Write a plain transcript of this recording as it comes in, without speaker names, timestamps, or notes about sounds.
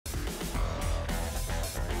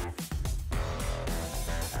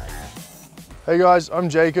Hey guys, I'm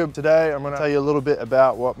Jacob. Today I'm going to tell you a little bit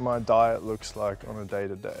about what my diet looks like on a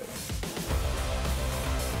day-to-day.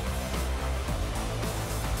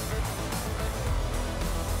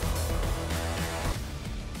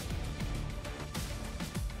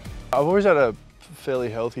 I've always had a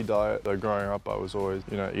fairly healthy diet. Though growing up I was always,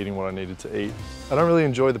 eating what I needed to eat. I don't really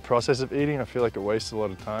enjoy the process of eating. I feel like it wastes a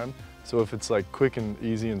lot of time. So if it's like quick and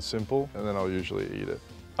easy and simple, and then I'll usually eat it.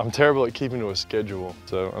 I'm terrible at keeping to a schedule,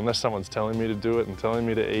 so unless someone's telling me to do it and telling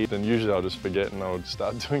me to eat, then usually I'll just forget and I'll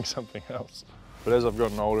start doing something else. But as I've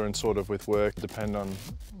gotten older and sort of with work, depend on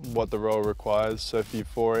what the role requires. So for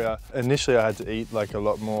Euphoria, initially I had to eat like a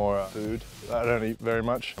lot more food. I don't eat very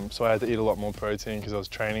much, so I had to eat a lot more protein because I was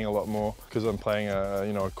training a lot more because I'm playing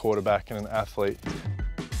a quarterback and an athlete.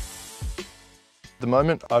 At the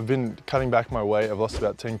moment, I've been cutting back my weight. I've lost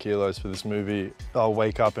about 10 kilos for this movie. I'll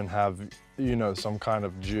wake up and have, some kind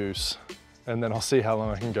of juice, and then I'll see how long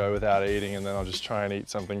I can go without eating, and then I'll just try and eat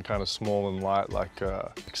something kind of small and light like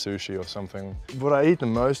sushi or something. What I eat the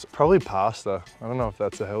most, probably pasta. I don't know if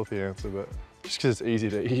that's a healthy answer, but just because it's easy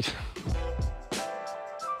to eat.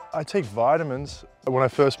 I take vitamins. When I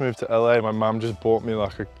first moved to LA, my mum just bought me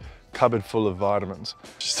like a cupboard full of vitamins.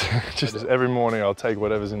 Just every morning I'll take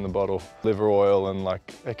whatever's in the bottle. Liver oil and like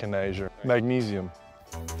echinacea. Magnesium.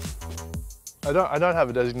 I don't have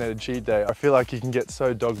a designated cheat day. I feel like you can get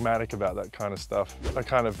so dogmatic about that kind of stuff. I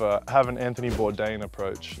kind of have an Anthony Bourdain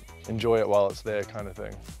approach. Enjoy it while it's there kind of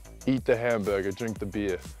thing. Eat the hamburger, drink the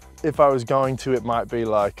beer. If I was going to, it might be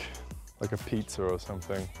like a pizza or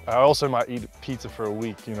something. I also might eat pizza for a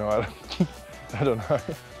week, I don't know.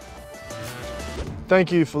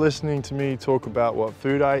 Thank you for listening to me talk about what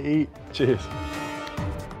food I eat. Cheers.